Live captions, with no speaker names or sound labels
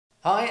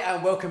Hi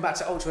and welcome back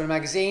to Ultrarunner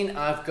magazine.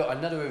 I've got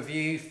another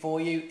review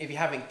for you. If you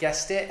haven't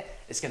guessed it,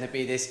 it's going to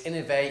be this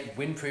Innovate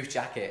windproof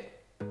jacket.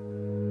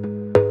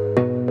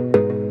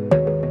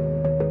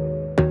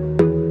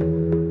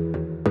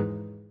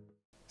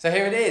 So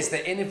here it is,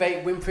 the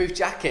Innovate windproof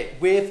jacket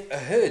with a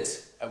hood,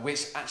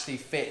 which actually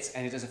fits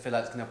and it doesn't feel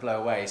like it's going to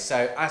blow away.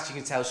 So as you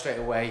can tell straight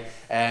away,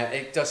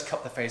 it does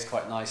cup the face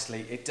quite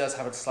nicely. It does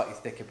have a slightly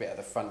thicker bit at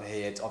the front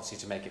here, obviously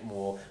to make it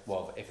more,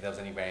 well, if there was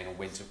any rain or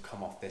wind to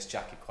come off this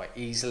jacket quite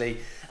easily.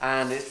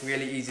 And it's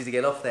really easy to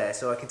get off there,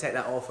 so I can take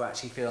that off without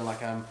actually feeling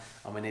like I'm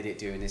an idiot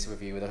doing this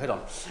review with a hood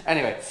on.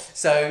 Anyway,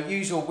 so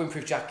usual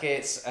windproof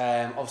jackets,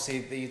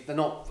 obviously they're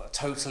not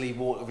totally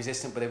water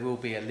resistant, but there will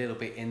be a little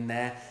bit in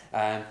there,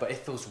 but it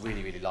feels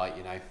really, really light,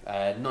 you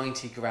know.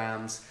 90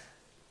 grams,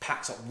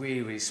 packs up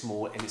really, really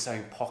small in its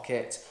own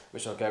pocket,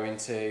 which I'll go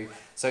into.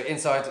 So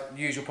inside,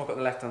 usual pocket on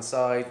the left hand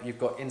side, you've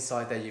got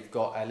inside there, you've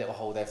got a little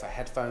hole there for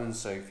headphones.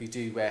 So if you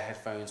do wear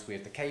headphones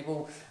with the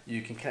cable,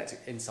 you can connect it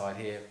inside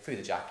here through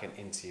the jacket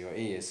into your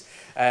ears.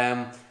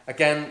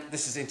 Again,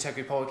 this is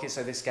integral pocket,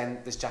 so this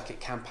jacket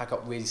can pack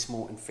up really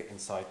small and fit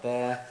inside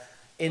there.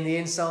 In the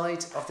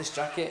inside of this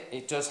jacket,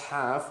 it does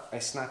have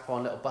a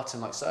snap-on little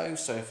button like so.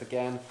 So if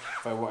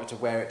I wanted to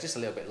wear it just a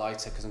little bit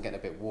lighter because I'm getting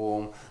a bit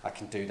warm, I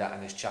can do that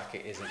and this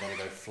jacket isn't going to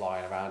go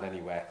flying around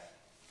anywhere.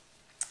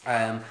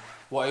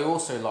 What I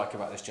also like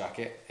about this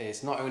jacket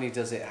is not only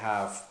does it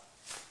have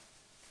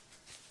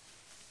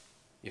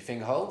your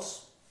finger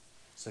holds,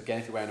 so again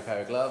if you're wearing a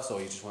pair of gloves or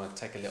you just want to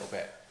take a little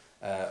bit,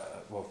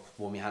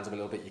 warm your hands up a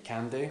little bit, you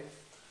can do.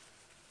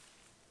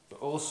 But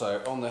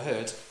also on the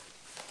hood,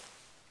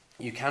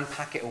 you can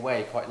pack it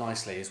away quite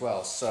nicely as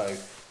well. So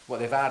what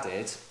they've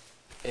added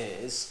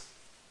is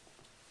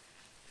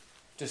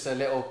just a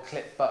little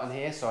clip button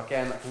here. So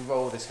again, I can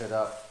roll this hood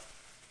up.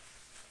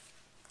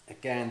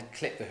 Again,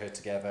 clip the hood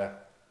together.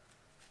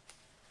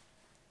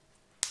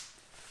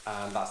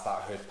 And that's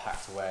that hood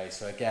packed away.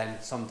 So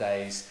again, some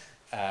days,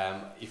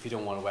 if you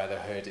don't want to wear the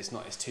hood,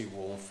 it's too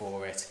warm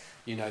for it.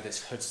 You know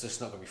this hood's just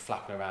not going to be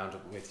flapping around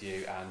with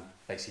you and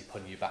basically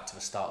pulling you back to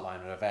the start line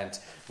of an event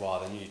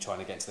rather than you trying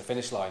to get to the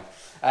finish line.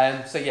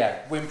 So yeah,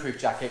 windproof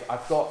jacket.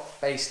 I've got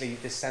basically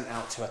this sent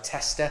out to a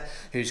tester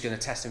who's going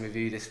to test and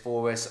review this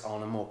for us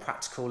on a more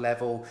practical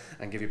level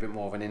and give you a bit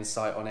more of an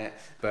insight on it.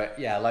 But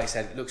yeah, like I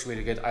said, it looks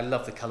really good. I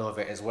love the colour of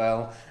it as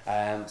well.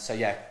 So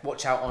yeah,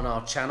 watch out on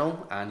our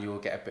channel and you'll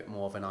get a bit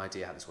more of an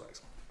idea how this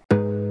works.